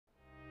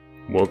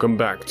Welcome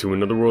back to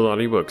Another World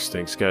Audiobooks.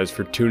 Thanks guys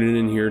for tuning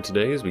in here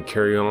today as we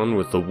carry on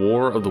with The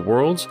War of the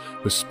Worlds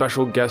with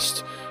special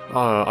guest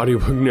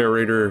audiobook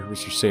narrator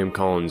Mr. Sam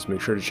Collins.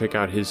 Make sure to check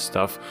out his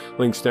stuff.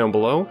 Links down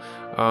below.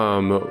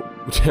 I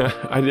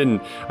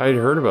had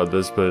heard about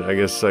this, but I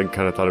guess I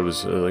kind of thought it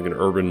was like an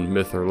urban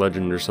myth or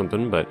legend or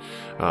something, but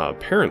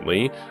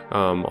apparently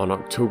on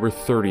October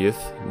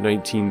 30th,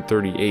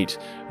 1938,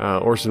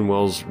 Orson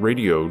Welles'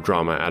 radio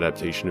drama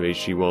adaptation of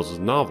H.G. Wells'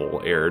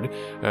 novel aired,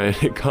 and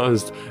it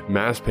caused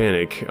mass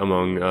panic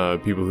among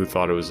people who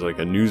thought it was like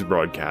a news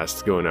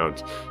broadcast going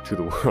out to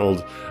the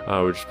world,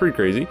 which is pretty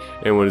crazy.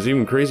 And what is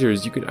even crazier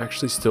is you can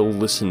actually still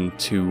listen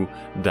to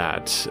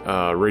that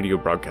radio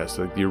broadcast,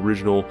 like the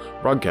original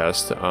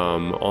broadcast,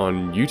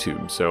 on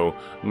YouTube. So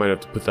I might have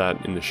to put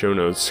that in the show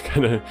notes.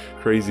 Kind of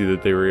crazy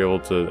that they were able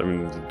to, I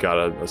mean, got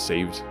a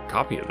saved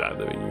copy of that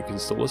you can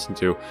still listen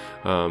to.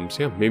 So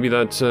yeah, maybe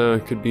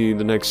that could be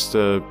the next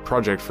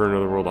project for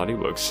Another World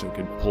Audiobooks. We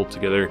could pull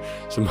together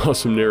some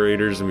awesome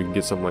narrators and we can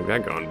get something like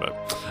that going, but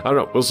I don't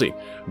know, we'll see.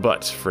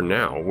 But for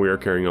now, we are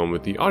carrying on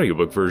with the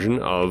audiobook version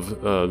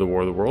of The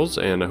War of the Worlds,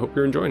 and I hope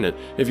you're enjoying it.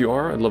 If you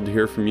are, I'd love to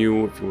hear from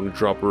you. If you want to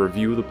drop a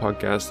review of the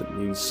podcast, it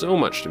means so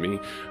much to me,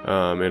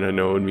 and I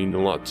know it would mean a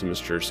lot to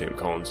Mr. Sam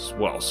Collins as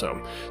well,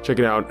 so check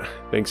it out.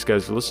 Thanks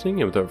guys for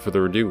listening, and without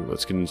further ado,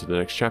 let's get into the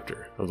next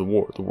chapter of The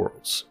War of the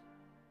Worlds.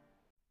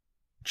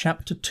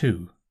 Chapter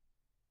 2.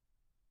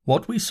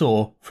 What we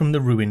saw from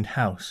the ruined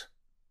house.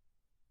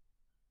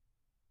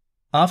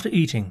 After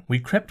eating, we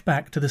crept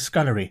back to the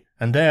scullery,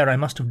 and there I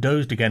must have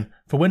dozed again,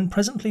 for when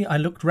presently I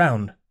looked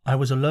round, I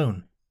was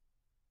alone.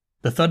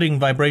 The thudding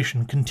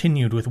vibration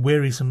continued with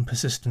wearisome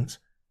persistence.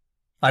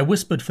 I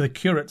whispered for the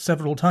curate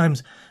several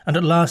times, and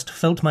at last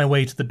felt my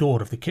way to the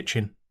door of the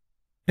kitchen.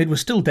 It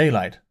was still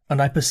daylight,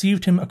 and I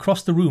perceived him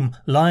across the room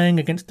lying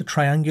against the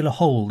triangular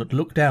hole that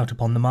looked out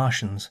upon the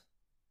Martians.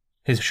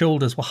 His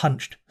shoulders were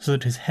hunched so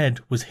that his head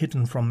was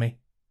hidden from me.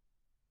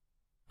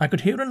 I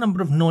could hear a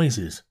number of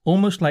noises,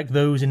 almost like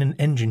those in an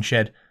engine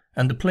shed,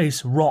 and the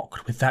place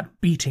rocked with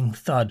that beating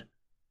thud.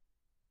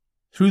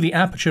 Through the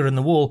aperture in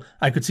the wall,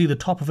 I could see the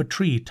top of a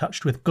tree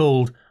touched with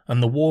gold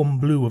and the warm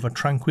blue of a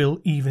tranquil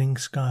evening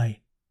sky.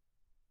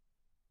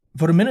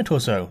 For a minute or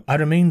so, I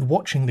remained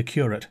watching the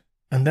curate,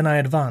 and then I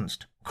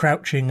advanced,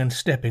 crouching and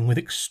stepping with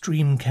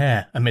extreme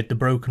care amid the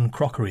broken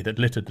crockery that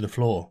littered the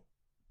floor.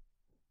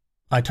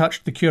 I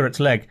touched the curate's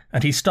leg,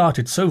 and he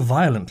started so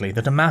violently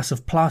that a mass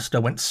of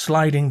plaster went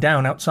sliding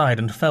down outside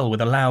and fell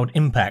with a loud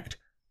impact.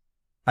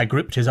 I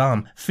gripped his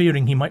arm,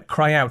 fearing he might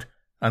cry out,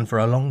 and for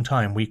a long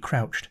time we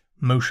crouched,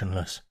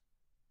 motionless.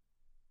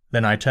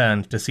 Then I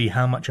turned to see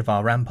how much of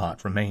our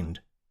rampart remained.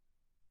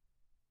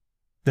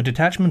 The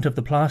detachment of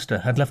the plaster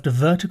had left a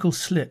vertical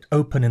slit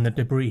open in the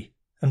debris,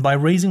 and by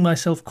raising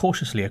myself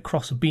cautiously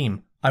across a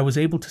beam, I was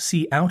able to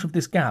see out of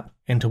this gap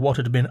into what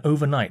had been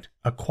overnight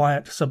a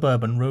quiet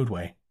suburban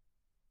roadway.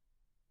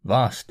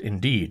 Vast,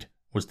 indeed,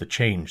 was the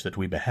change that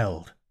we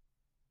beheld.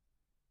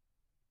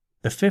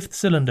 The fifth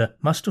cylinder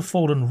must have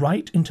fallen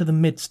right into the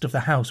midst of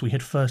the house we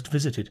had first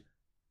visited.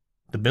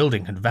 The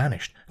building had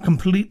vanished,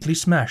 completely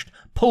smashed,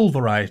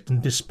 pulverized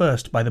and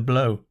dispersed by the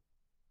blow.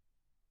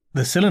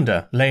 The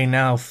cylinder lay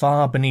now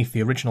far beneath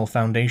the original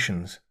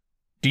foundations,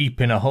 deep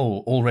in a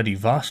hole already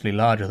vastly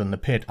larger than the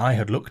pit I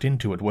had looked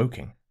into at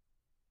Woking.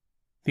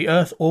 The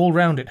earth all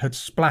round it had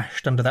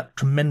splashed under that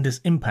tremendous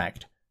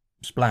impact,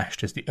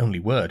 splashed is the only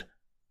word,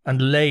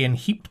 and lay in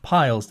heaped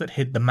piles that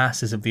hid the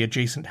masses of the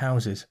adjacent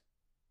houses.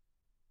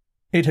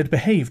 It had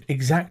behaved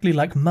exactly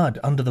like mud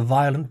under the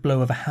violent blow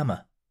of a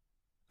hammer.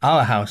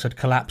 Our house had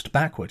collapsed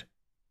backward.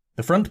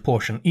 The front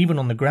portion, even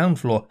on the ground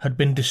floor, had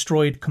been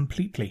destroyed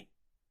completely.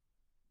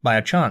 By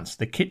a chance,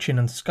 the kitchen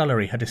and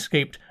scullery had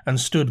escaped and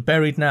stood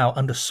buried now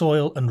under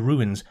soil and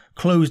ruins,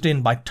 closed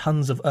in by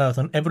tons of earth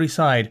on every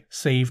side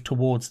save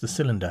towards the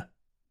cylinder.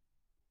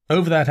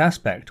 Over that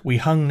aspect, we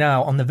hung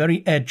now on the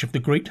very edge of the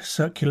great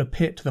circular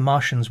pit the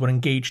Martians were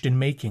engaged in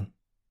making.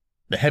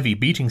 The heavy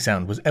beating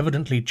sound was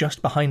evidently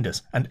just behind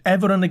us, and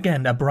ever and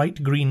again a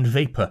bright green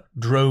vapour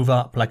drove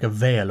up like a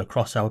veil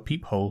across our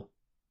peephole.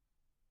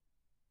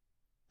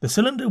 The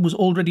cylinder was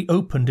already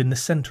opened in the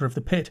centre of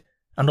the pit,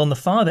 and on the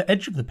farther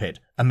edge of the pit,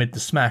 amid the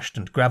smashed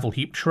and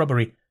gravel-heaped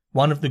shrubbery,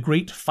 one of the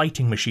great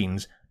fighting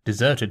machines,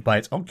 deserted by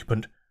its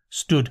occupant,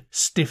 stood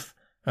stiff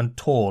and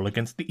tall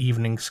against the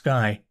evening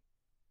sky.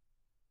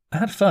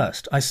 At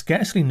first, I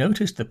scarcely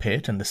noticed the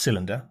pit and the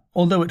cylinder,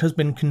 although it has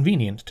been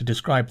convenient to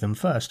describe them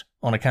first,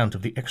 on account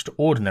of the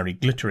extraordinary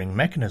glittering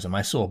mechanism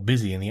I saw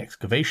busy in the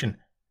excavation,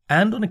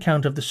 and on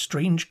account of the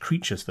strange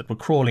creatures that were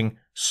crawling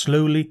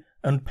slowly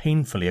and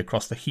painfully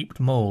across the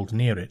heaped mould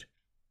near it.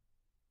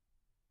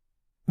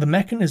 The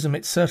mechanism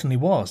it certainly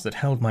was that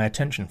held my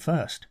attention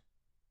first.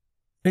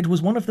 It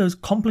was one of those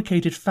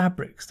complicated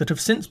fabrics that have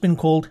since been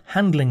called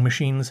handling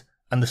machines,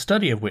 and the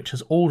study of which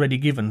has already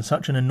given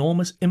such an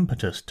enormous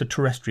impetus to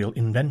terrestrial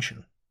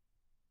invention.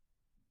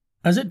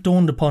 As it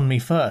dawned upon me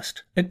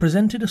first, it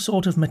presented a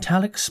sort of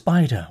metallic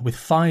spider with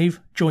 5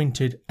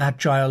 jointed,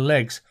 agile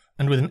legs,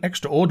 and with an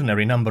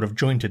extraordinary number of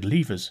jointed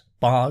levers,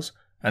 bars,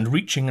 and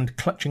reaching and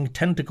clutching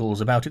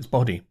tentacles about its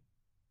body.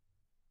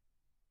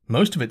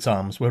 Most of its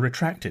arms were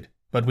retracted,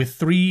 but with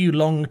 3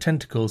 long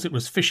tentacles it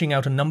was fishing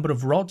out a number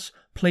of rods,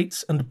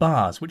 plates, and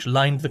bars which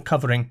lined the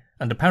covering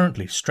and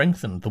apparently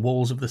strengthened the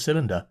walls of the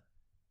cylinder.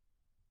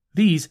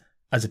 These,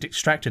 as it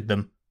extracted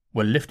them,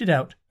 were lifted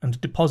out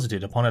and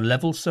deposited upon a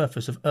level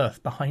surface of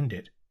earth behind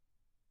it.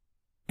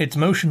 Its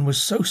motion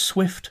was so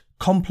swift,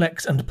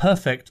 complex, and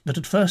perfect that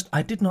at first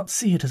I did not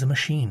see it as a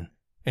machine,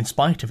 in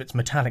spite of its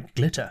metallic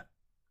glitter.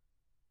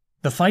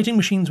 The fighting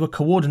machines were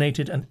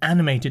coordinated and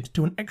animated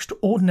to an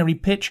extraordinary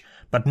pitch,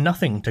 but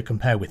nothing to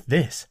compare with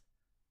this.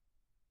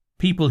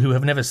 People who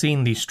have never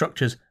seen these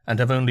structures and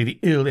have only the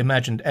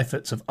ill-imagined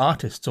efforts of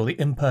artists or the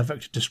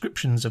imperfect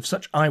descriptions of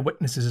such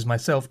eyewitnesses as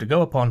myself to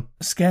go upon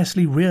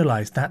scarcely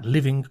realize that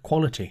living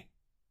quality.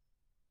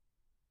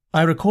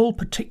 I recall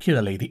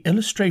particularly the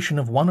illustration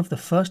of one of the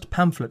first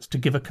pamphlets to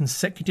give a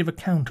consecutive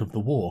account of the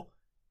war.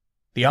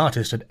 The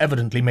artist had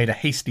evidently made a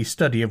hasty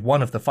study of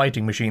one of the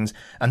fighting machines,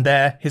 and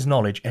there his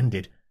knowledge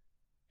ended.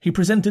 He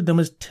presented them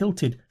as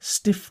tilted,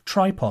 stiff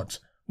tripods,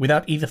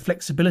 without either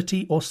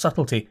flexibility or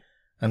subtlety,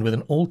 and with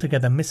an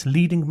altogether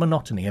misleading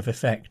monotony of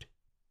effect.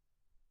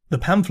 The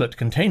pamphlet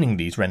containing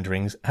these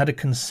renderings had a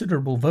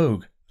considerable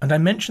vogue, and I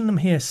mention them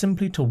here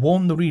simply to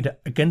warn the reader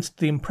against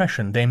the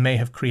impression they may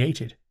have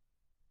created.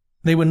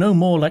 They were no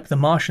more like the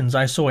Martians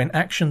I saw in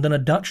action than a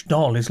Dutch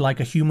doll is like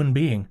a human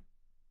being.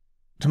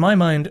 To my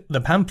mind,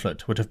 the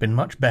pamphlet would have been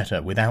much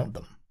better without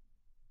them.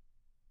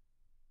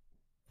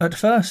 At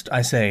first,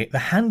 I say, the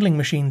handling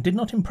machine did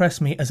not impress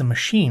me as a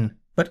machine,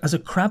 but as a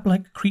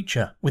crab-like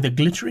creature with a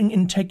glittering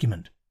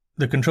integument,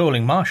 the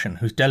controlling Martian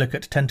whose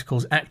delicate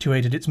tentacles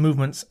actuated its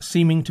movements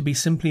seeming to be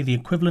simply the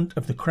equivalent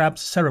of the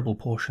crab's cerebral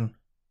portion.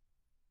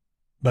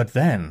 But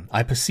then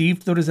I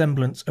perceived the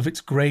resemblance of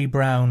its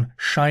grey-brown,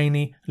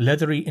 shiny,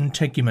 leathery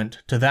integument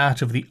to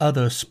that of the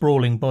other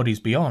sprawling bodies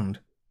beyond,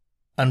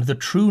 and the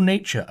true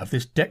nature of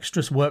this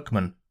dexterous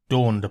workman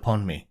dawned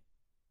upon me.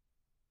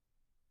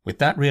 With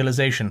that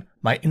realization,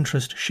 my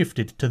interest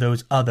shifted to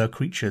those other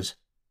creatures,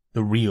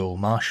 the real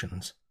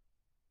Martians.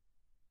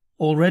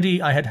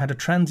 Already I had had a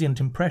transient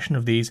impression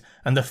of these,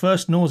 and the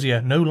first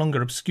nausea no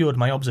longer obscured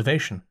my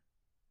observation.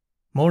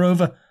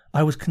 Moreover,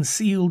 I was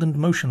concealed and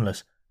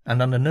motionless,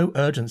 and under no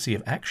urgency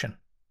of action.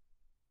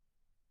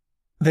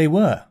 They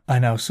were, I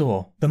now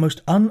saw, the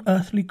most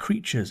unearthly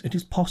creatures it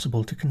is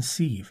possible to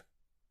conceive.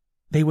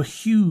 They were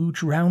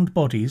huge round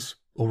bodies,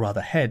 or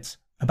rather heads,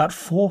 about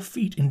 4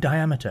 feet in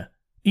diameter,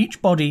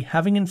 each body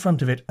having in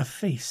front of it a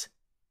face.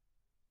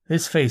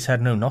 This face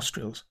had no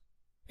nostrils.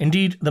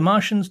 Indeed, the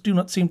Martians do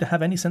not seem to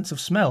have any sense of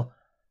smell,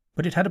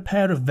 but it had a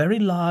pair of very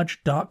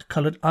large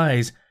dark-coloured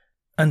eyes,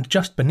 and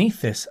just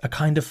beneath this a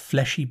kind of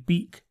fleshy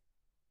beak.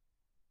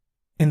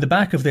 In the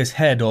back of this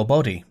head or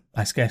body,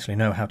 I scarcely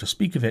know how to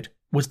speak of it,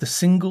 was the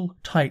single,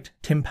 tight,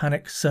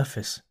 tympanic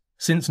surface,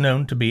 since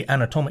known to be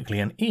anatomically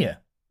an ear,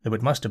 though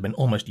it must have been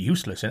almost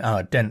useless in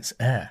our dense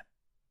air.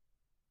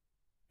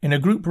 In a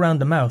group round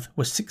the mouth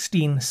were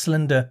 16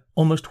 slender,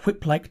 almost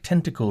whip-like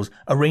tentacles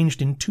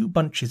arranged in 2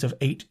 bunches of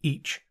 8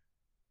 each.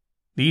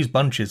 These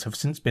bunches have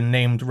since been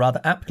named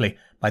rather aptly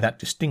by that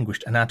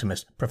distinguished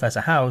anatomist,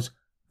 Professor Howes,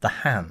 the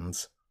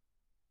hands.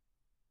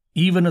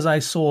 Even as I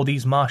saw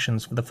these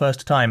Martians for the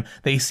first time,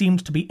 they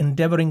seemed to be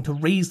endeavouring to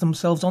raise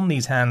themselves on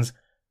these hands,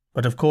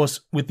 but of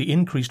course, with the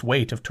increased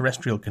weight of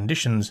terrestrial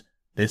conditions,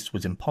 this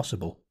was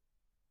impossible.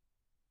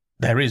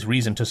 There is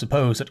reason to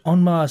suppose that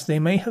on Mars they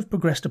may have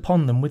progressed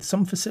upon them with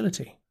some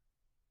facility.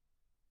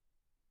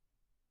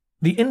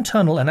 The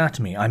internal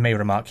anatomy, I may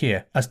remark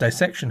here, as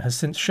dissection has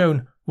since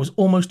shown, was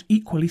almost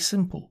equally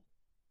simple.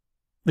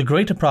 The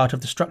greater part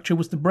of the structure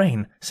was the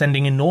brain,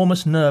 sending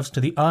enormous nerves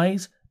to the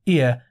eyes,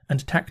 ear,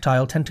 and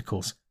tactile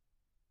tentacles.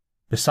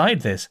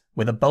 Beside this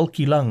were the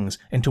bulky lungs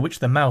into which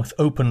the mouth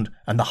opened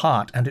and the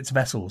heart and its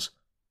vessels.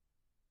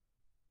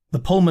 The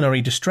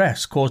pulmonary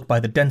distress caused by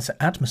the denser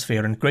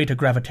atmosphere and greater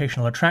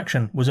gravitational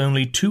attraction was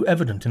only too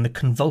evident in the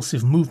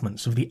convulsive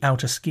movements of the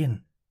outer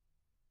skin.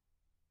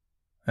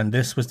 And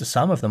this was the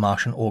sum of the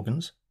Martian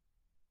organs.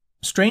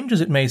 Strange as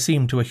it may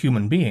seem to a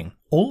human being,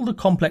 all the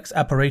complex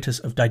apparatus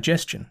of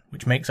digestion,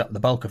 which makes up the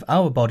bulk of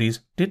our bodies,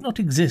 did not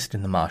exist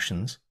in the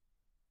Martians.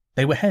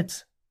 They were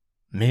heads,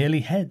 merely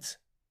heads.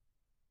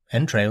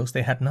 Entrails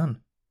they had none.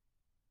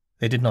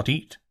 They did not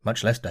eat,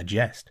 much less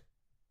digest.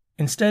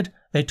 Instead,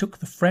 they took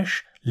the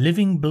fresh,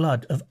 living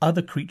blood of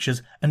other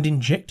creatures and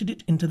injected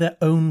it into their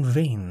own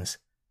veins.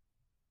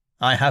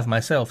 I have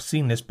myself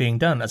seen this being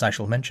done, as I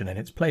shall mention in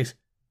its place.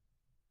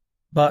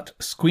 But,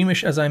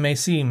 squeamish as I may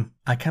seem,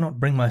 I cannot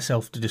bring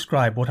myself to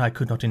describe what I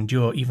could not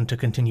endure even to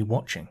continue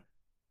watching.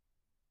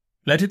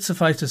 Let it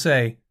suffice to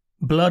say,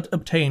 blood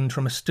obtained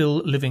from a still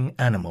living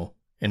animal,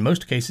 in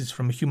most cases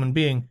from a human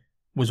being,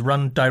 was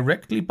run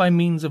directly by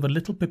means of a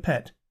little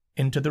pipette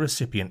into the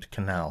recipient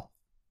canal.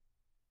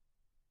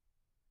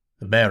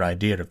 The bare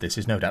idea of this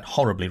is no doubt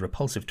horribly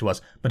repulsive to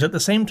us, but at the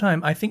same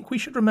time I think we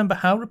should remember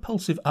how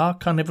repulsive our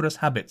carnivorous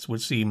habits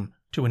would seem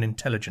to an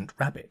intelligent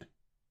rabbit.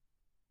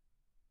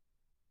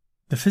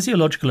 The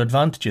physiological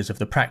advantages of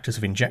the practice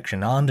of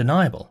injection are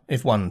undeniable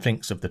if one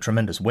thinks of the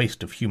tremendous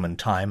waste of human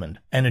time and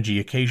energy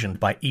occasioned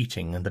by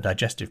eating and the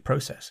digestive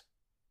process.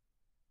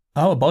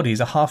 Our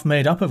bodies are half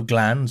made up of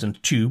glands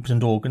and tubes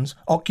and organs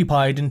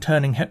occupied in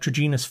turning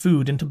heterogeneous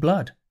food into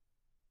blood.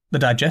 The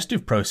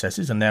digestive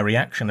processes and their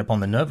reaction upon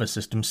the nervous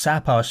system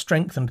sap our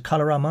strength and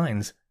colour our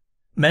minds.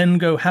 Men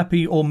go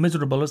happy or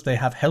miserable as they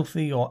have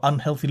healthy or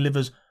unhealthy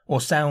livers or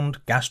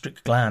sound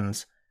gastric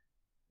glands.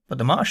 But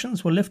the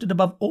Martians were lifted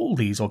above all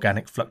these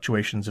organic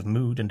fluctuations of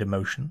mood and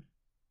emotion.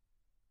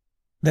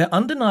 Their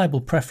undeniable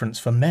preference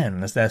for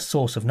men as their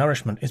source of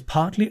nourishment is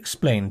partly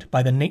explained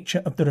by the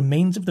nature of the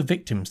remains of the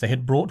victims they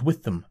had brought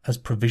with them as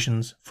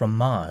provisions from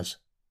Mars.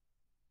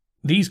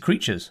 These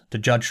creatures, to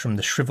judge from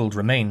the shriveled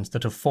remains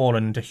that have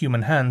fallen into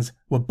human hands,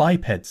 were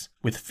bipeds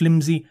with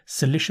flimsy,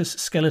 siliceous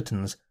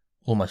skeletons,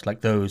 almost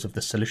like those of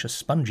the siliceous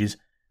sponges,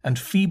 and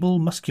feeble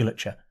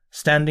musculature,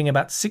 standing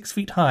about 6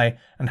 feet high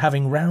and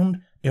having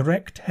round,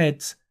 erect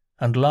heads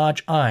and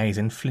large eyes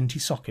in flinty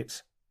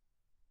sockets.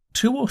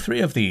 2 or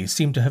 3 of these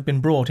seemed to have been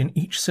brought in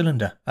each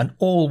cylinder, and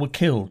all were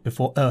killed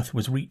before Earth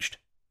was reached.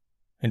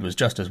 It was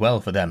just as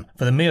well for them,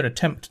 for the mere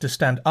attempt to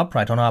stand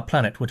upright on our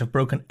planet would have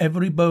broken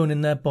every bone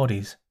in their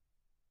bodies.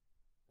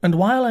 And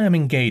while I am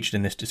engaged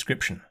in this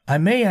description, I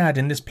may add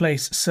in this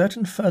place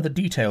certain further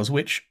details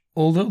which,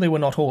 although they were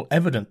not all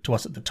evident to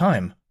us at the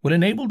time, will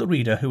enable the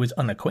reader who is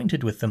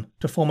unacquainted with them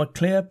to form a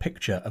clear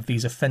picture of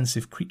these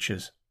offensive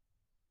creatures.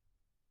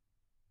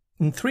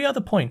 In 3 other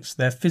points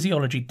their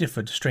physiology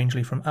differed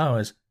strangely from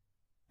ours.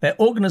 Their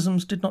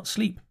organisms did not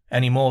sleep,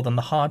 any more than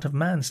the heart of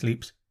man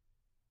sleeps.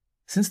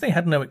 Since they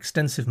had no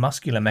extensive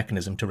muscular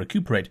mechanism to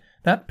recuperate,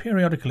 that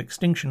periodical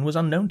extinction was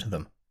unknown to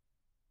them.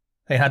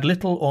 They had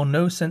little or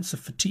no sense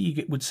of fatigue,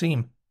 it would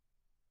seem.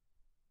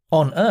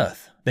 On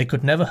Earth, they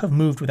could never have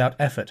moved without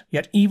effort,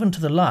 yet even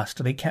to the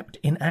last they kept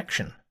in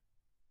action.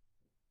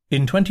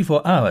 In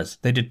 24 hours,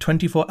 they did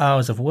 24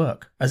 hours of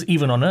work, as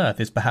even on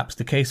Earth is perhaps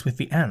the case with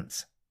the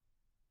ants.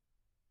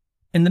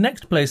 In the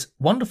next place,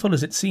 wonderful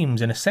as it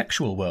seems in a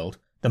sexual world,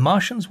 the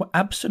Martians were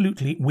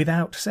absolutely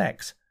without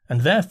sex,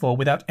 and therefore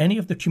without any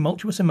of the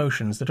tumultuous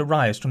emotions that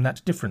arise from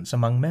that difference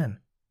among men.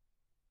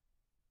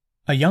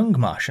 A young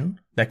Martian,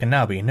 there can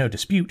now be no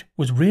dispute,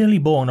 was really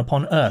born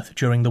upon Earth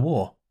during the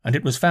war, and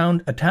it was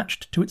found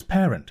attached to its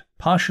parent,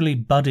 partially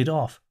budded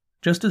off,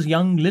 just as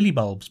young lily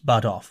bulbs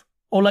bud off,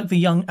 or like the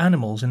young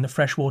animals in the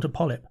freshwater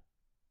polyp.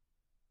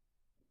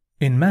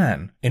 In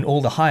man, in all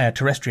the higher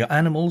terrestrial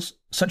animals,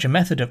 such a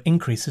method of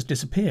increase has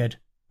disappeared,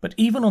 but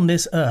even on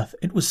this Earth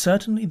it was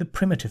certainly the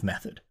primitive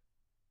method.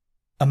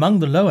 Among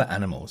the lower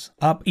animals,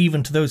 up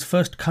even to those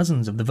first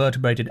cousins of the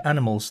vertebrated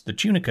animals, the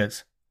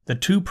tunicates, the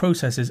 2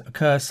 processes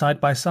occur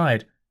side by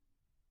side,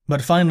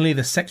 but finally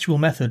the sexual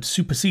method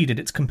superseded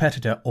its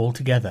competitor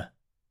altogether.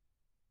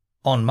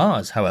 On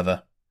Mars,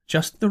 however,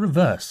 just the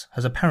reverse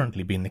has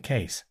apparently been the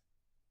case.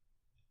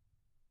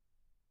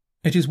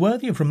 It is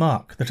worthy of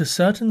remark that a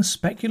certain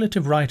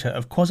speculative writer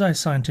of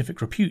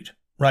quasi-scientific repute,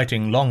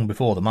 writing long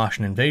before the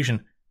Martian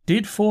invasion,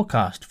 did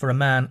forecast for a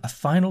man a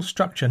final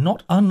structure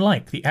not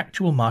unlike the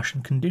actual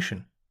Martian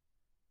condition.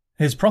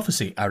 His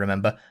prophecy, I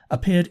remember,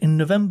 appeared in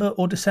November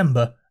or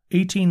December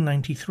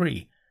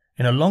 1893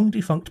 in a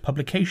long-defunct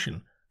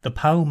publication, the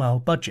Pall Mall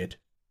Budget,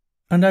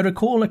 and I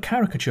recall a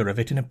caricature of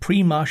it in a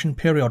pre-Martian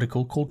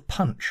periodical called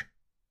Punch.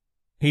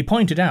 He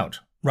pointed out,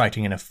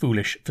 writing in a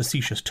foolish,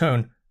 facetious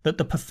tone, that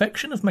the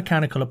perfection of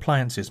mechanical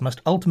appliances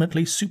must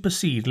ultimately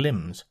supersede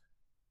limbs,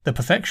 the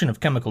perfection of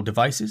chemical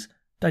devices,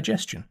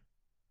 digestion,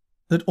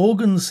 that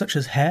organs such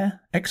as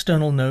hair,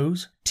 external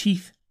nose,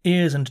 teeth,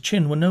 ears and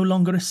chin were no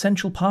longer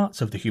essential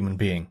parts of the human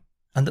being,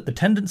 and that the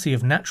tendency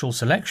of natural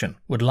selection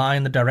would lie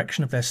in the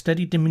direction of their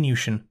steady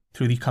diminution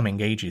through the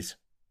coming ages.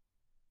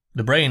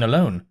 The brain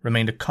alone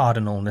remained a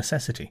cardinal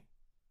necessity.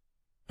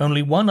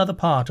 Only one other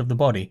part of the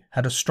body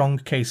had a strong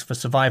case for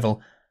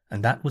survival,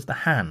 and that was the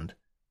hand,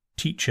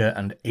 teacher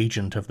and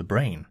agent of the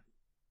brain.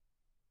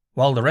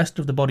 While the rest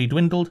of the body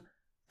dwindled,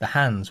 the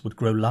hands would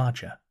grow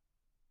larger.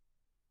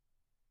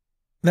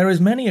 There is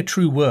many a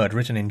true word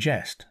written in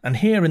jest, and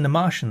here in the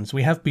Martians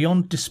we have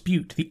beyond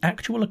dispute the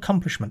actual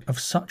accomplishment of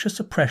such a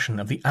suppression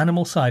of the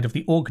animal side of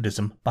the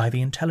organism by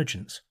the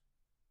intelligence.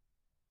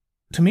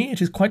 To me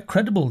it is quite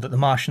credible that the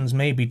Martians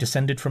may be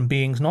descended from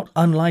beings not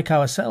unlike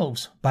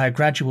ourselves by a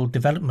gradual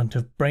development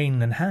of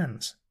brain and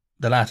hands,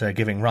 the latter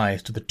giving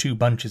rise to the 2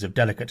 bunches of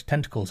delicate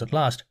tentacles at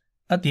last,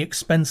 at the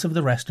expense of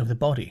the rest of the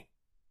body.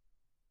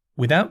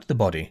 Without the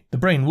body, the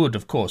brain would,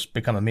 of course,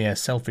 become a mere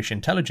selfish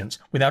intelligence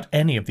without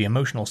any of the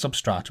emotional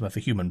substratum of the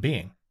human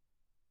being.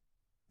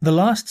 The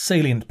last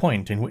salient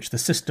point in which the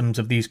systems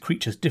of these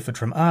creatures differed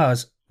from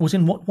ours was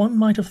in what one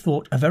might have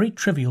thought a very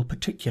trivial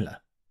particular.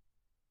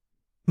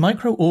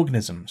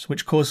 Microorganisms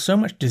which cause so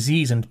much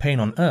disease and pain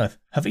on Earth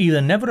have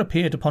either never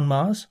appeared upon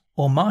Mars,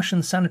 or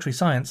Martian sanitary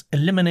science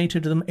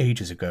eliminated them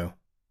ages ago.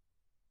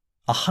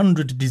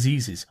 100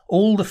 diseases,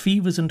 all the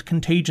fevers and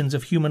contagions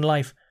of human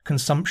life,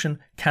 consumption,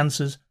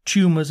 cancers,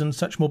 tumours and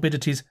such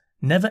morbidities,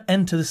 never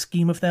enter the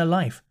scheme of their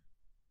life.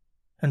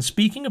 and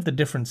speaking of the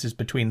differences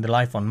between the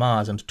life on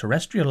Mars and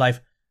terrestrial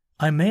life,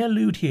 I may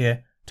allude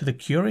here to the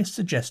curious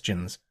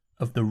suggestions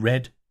of the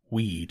red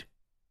weed.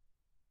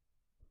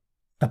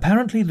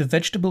 Apparently the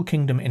vegetable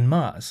kingdom in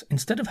Mars,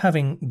 instead of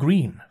having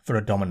green for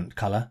a dominant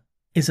colour,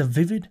 is a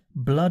vivid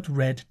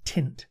blood-red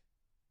tint.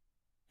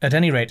 At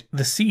any rate,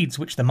 the seeds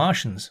which the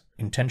Martians,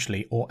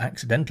 intentionally or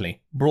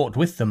accidentally, brought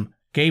with them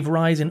gave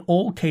rise in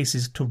all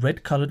cases to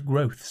red-coloured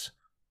growths.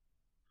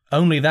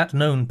 Only that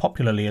known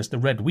popularly as the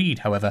red weed,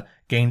 however,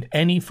 gained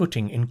any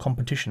footing in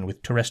competition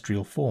with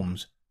terrestrial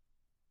forms.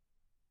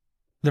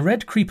 The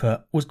red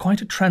creeper was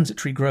quite a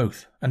transitory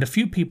growth, and a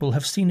few people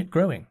have seen it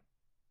growing.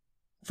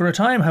 For a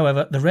time,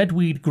 however, the red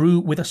weed grew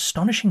with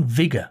astonishing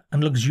vigour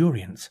and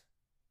luxuriance.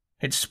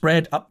 It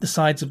spread up the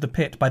sides of the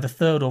pit by the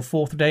 3rd or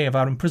 4th day of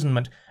our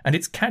imprisonment, and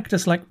its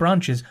cactus-like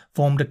branches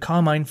formed a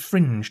carmine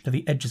fringe to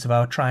the edges of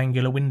our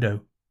triangular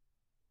window.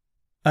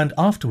 And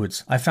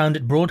afterwards I found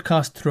it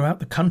broadcast throughout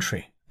the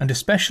country, and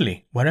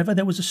especially wherever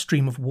there was a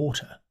stream of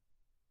water.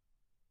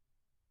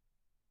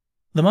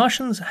 The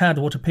Martians had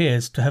what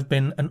appears to have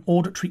been an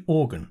auditory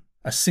organ,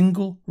 a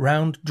single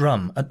round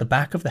drum at the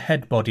back of the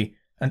head body,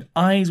 and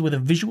eyes with a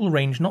visual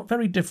range not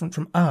very different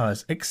from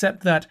ours,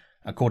 except that,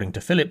 according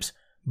to Phillips,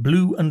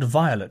 blue and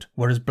violet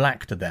were as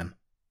black to them.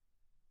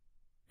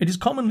 It is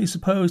commonly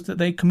supposed that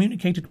they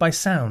communicated by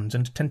sounds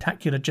and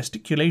tentacular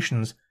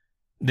gesticulations.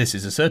 This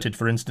is asserted,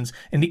 for instance,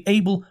 in the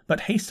able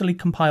but hastily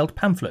compiled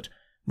pamphlet,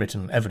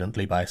 written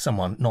evidently by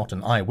someone not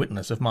an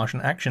eyewitness of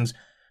Martian actions,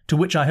 to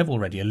which I have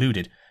already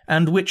alluded,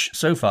 and which,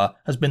 so far,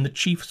 has been the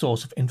chief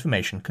source of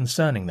information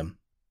concerning them.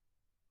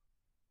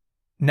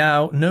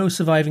 Now, no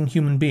surviving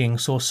human being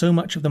saw so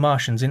much of the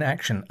Martians in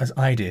action as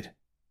I did.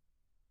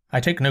 I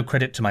take no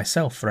credit to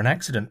myself for an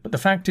accident, but the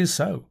fact is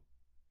so,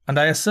 and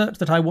I assert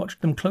that I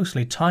watched them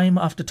closely time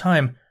after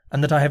time,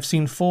 and that I have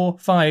seen 4,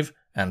 5,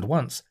 and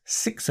once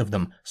 6 of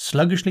them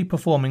sluggishly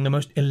performing the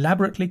most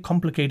elaborately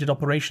complicated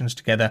operations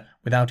together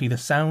without either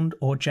sound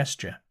or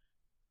gesture.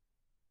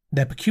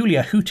 Their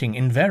peculiar hooting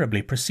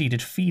invariably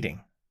preceded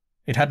feeding.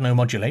 It had no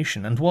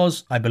modulation, and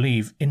was, I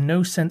believe, in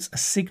no sense a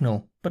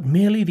signal, but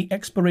merely the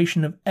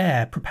expiration of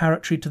air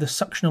preparatory to the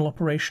suctional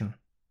operation.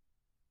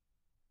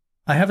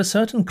 I have a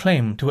certain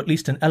claim to at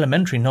least an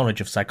elementary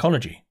knowledge of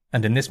psychology,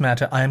 and in this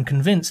matter I am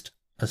convinced,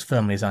 as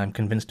firmly as I am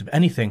convinced of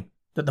anything,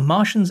 that the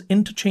Martians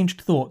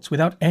interchanged thoughts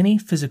without any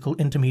physical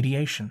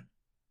intermediation.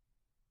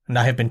 And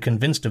I have been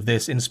convinced of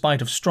this in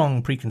spite of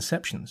strong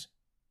preconceptions.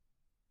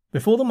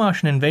 Before the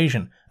Martian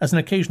invasion, as an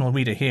occasional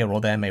reader here or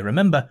there may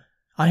remember,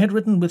 I had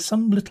written with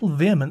some little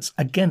vehemence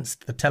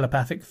against the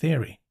telepathic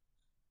theory.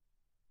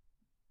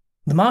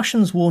 The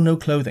Martians wore no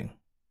clothing.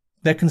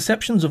 Their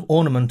conceptions of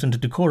ornament and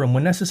decorum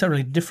were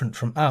necessarily different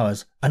from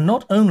ours, and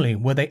not only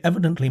were they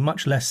evidently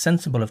much less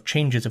sensible of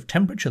changes of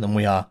temperature than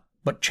we are,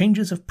 but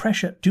changes of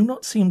pressure do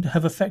not seem to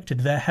have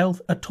affected their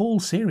health at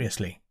all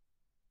seriously.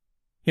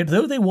 Yet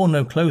though they wore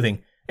no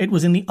clothing, it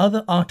was in the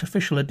other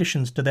artificial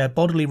additions to their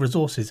bodily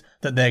resources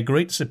that their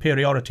great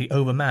superiority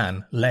over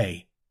man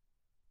lay.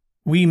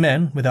 We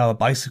men, with our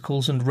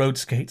bicycles and road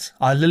skates,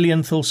 our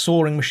Lilienthal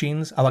soaring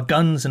machines, our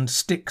guns and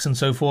sticks and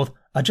so forth,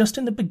 are just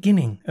in the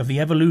beginning of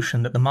the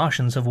evolution that the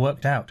Martians have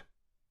worked out.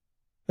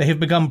 They have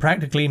become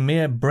practically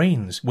mere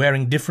brains,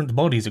 wearing different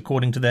bodies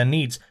according to their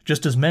needs,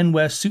 just as men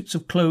wear suits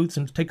of clothes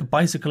and take a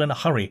bicycle in a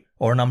hurry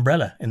or an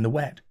umbrella in the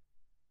wet.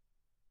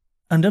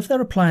 And of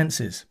their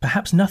appliances,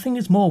 perhaps nothing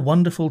is more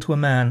wonderful to a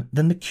man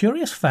than the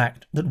curious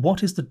fact that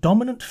what is the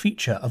dominant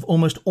feature of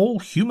almost all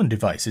human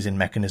devices in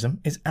mechanism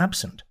is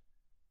absent.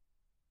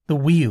 The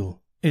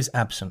wheel is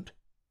absent.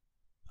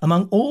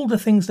 Among all the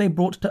things they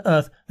brought to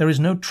Earth, there is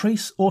no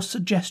trace or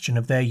suggestion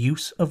of their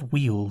use of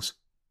wheels.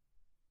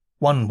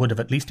 One would have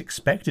at least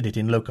expected it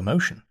in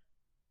locomotion.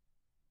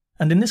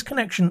 And in this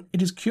connection,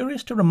 it is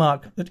curious to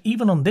remark that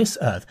even on this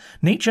Earth,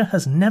 nature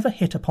has never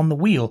hit upon the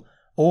wheel,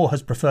 or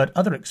has preferred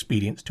other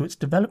expedients to its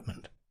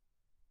development.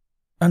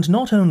 And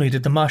not only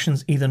did the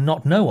Martians either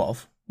not know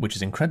of, which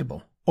is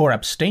incredible, or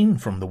abstain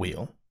from the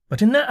wheel,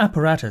 but in their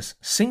apparatus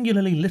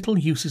singularly little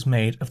use is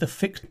made of the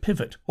fixed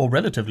pivot, or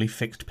relatively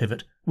fixed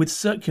pivot, with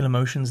circular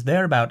motions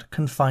thereabout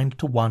confined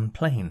to one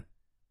plane.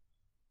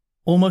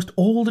 Almost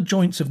all the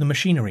joints of the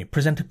machinery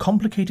present a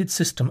complicated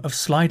system of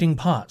sliding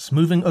parts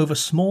moving over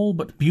small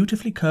but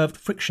beautifully curved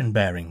friction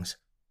bearings.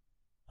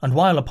 And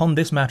while upon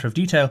this matter of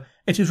detail,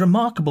 it is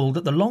remarkable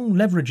that the long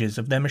leverages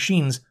of their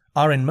machines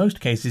are in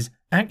most cases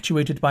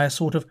actuated by a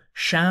sort of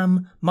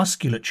sham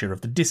musculature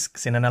of the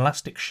discs in an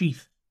elastic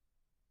sheath.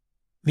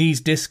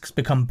 These discs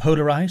become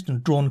polarized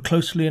and drawn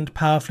closely and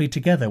powerfully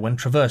together when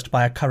traversed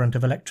by a current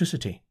of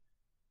electricity.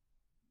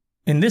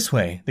 In this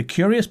way, the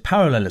curious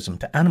parallelism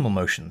to animal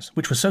motions,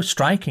 which was so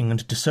striking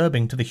and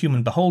disturbing to the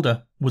human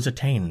beholder, was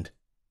attained.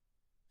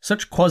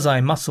 Such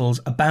quasi-muscles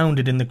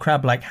abounded in the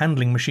crab-like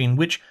handling machine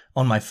which,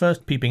 on my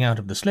first peeping out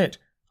of the slit,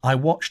 I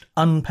watched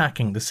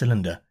unpacking the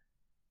cylinder.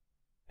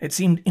 It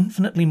seemed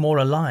infinitely more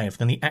alive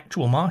than the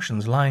actual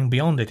Martians lying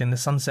beyond it in the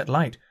sunset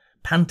light,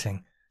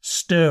 panting,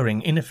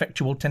 stirring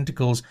ineffectual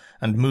tentacles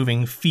and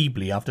moving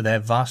feebly after their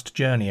vast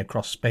journey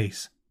across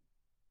space.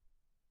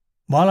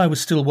 While I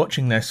was still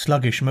watching their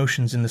sluggish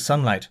motions in the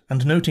sunlight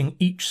and noting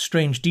each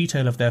strange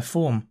detail of their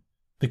form,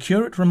 the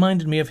curate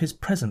reminded me of his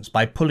presence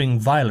by pulling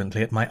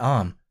violently at my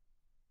arm.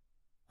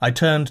 I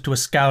turned to a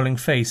scowling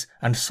face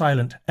and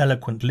silent,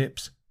 eloquent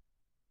lips.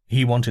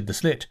 He wanted the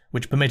slit,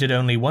 which permitted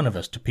only one of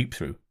us to peep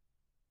through,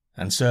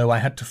 and so I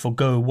had to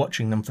forego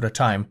watching them for a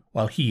time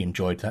while he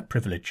enjoyed that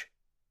privilege.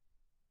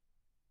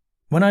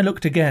 When I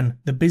looked again,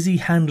 the busy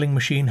handling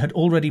machine had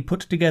already put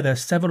together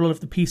several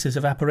of the pieces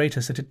of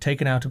apparatus it had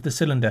taken out of the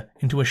cylinder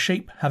into a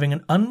shape having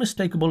an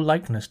unmistakable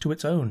likeness to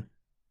its own.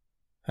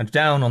 And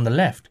down on the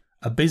left,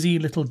 a busy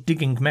little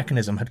digging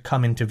mechanism had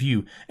come into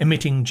view,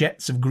 emitting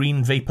jets of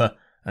green vapour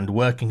and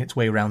working its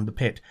way round the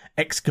pit,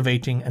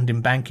 excavating and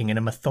embanking in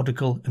a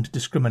methodical and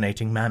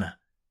discriminating manner.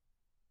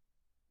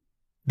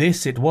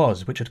 This it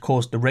was which had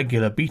caused the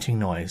regular beating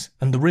noise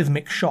and the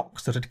rhythmic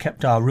shocks that had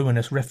kept our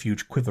ruinous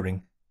refuge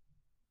quivering.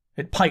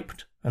 It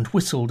piped and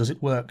whistled as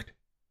it worked.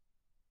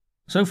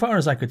 So far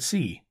as I could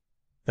see,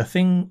 the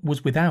thing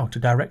was without a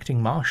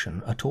directing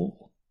Martian at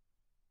all.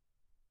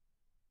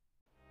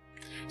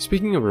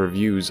 Speaking of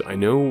reviews, I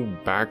know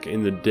back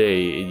in the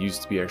day it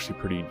used to be actually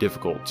pretty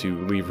difficult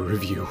to leave a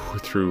review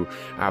through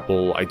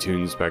Apple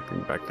iTunes back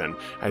then.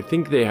 I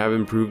think they have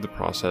improved the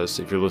process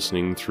if you're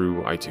listening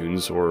through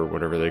iTunes or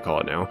whatever they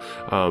call it now.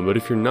 But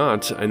if you're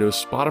not, I know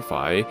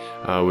Spotify,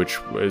 which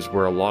is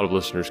where a lot of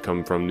listeners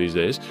come from these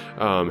days,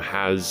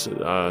 has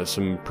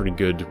some pretty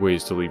good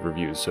ways to leave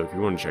reviews. So if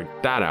you want to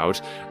check that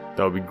out,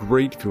 that would be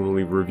great if you want to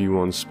leave a review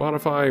on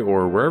Spotify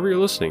or wherever you're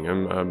listening.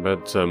 I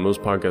bet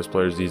most podcast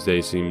players these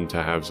days seem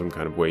to have some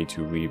kind of way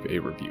to leave a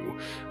review.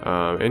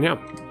 And yeah,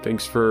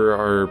 thanks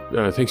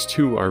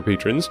to our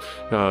patrons,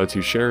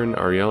 to Sharon,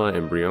 Ariella,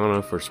 and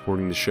Brianna for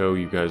supporting the show.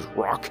 You guys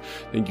rock.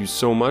 Thank you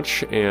so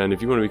much. And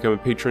if you want to become a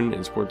patron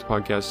and support the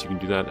podcast, you can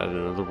do that at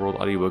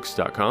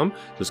anotherworldaudiobooks.com.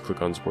 Just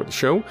click on support the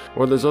show.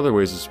 Or there's other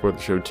ways to support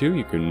the show too.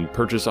 You can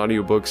purchase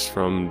audiobooks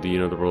from the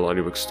Another World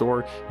Audiobook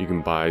store. You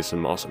can buy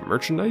some awesome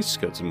merchandise.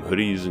 Got some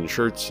hoodies and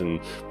shirts and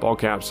ball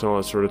caps and all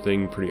that sort of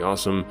thing. Pretty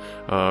awesome.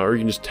 Or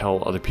you can just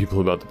tell other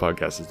people about the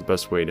podcast. It's the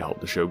best way to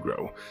help the show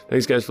grow.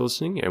 Thanks guys for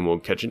listening, and we'll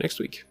catch you next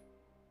week.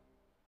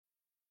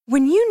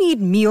 When you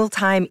need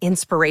mealtime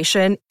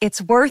inspiration,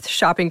 it's worth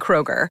shopping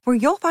Kroger, where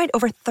you'll find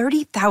over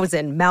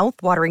 30,000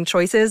 mouth-watering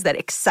choices that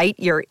excite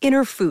your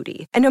inner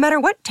foodie. And no matter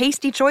what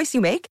tasty choice you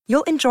make,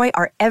 you'll enjoy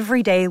our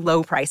everyday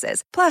low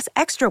prices, plus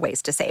extra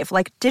ways to save,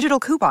 like digital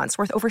coupons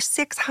worth over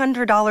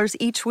 $600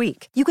 each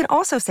week. You can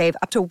also save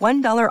up to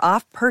 $1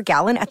 off per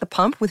gallon at the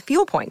pump with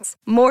fuel points.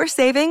 More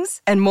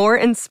savings and more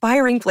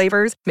inspiring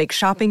flavors make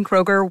shopping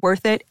Kroger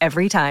worth it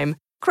every time.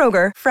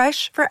 Kroger,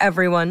 fresh for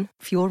everyone.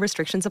 Fuel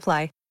restrictions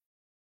apply.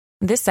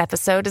 This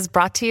episode is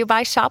brought to you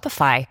by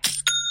Shopify.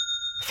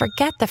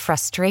 Forget the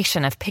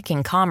frustration of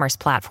picking commerce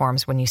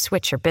platforms when you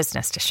switch your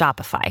business to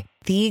Shopify,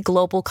 the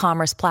global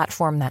commerce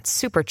platform that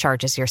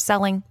supercharges your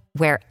selling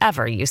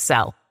wherever you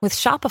sell. With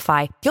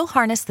Shopify, you'll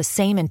harness the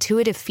same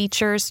intuitive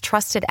features,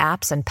 trusted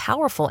apps, and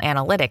powerful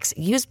analytics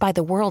used by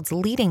the world's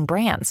leading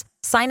brands.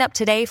 Sign up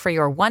today for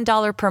your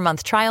 $1 per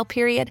month trial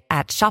period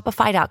at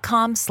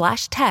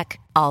shopify.com/tech,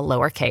 all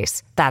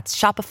lowercase. That's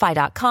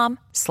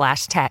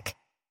shopify.com/tech.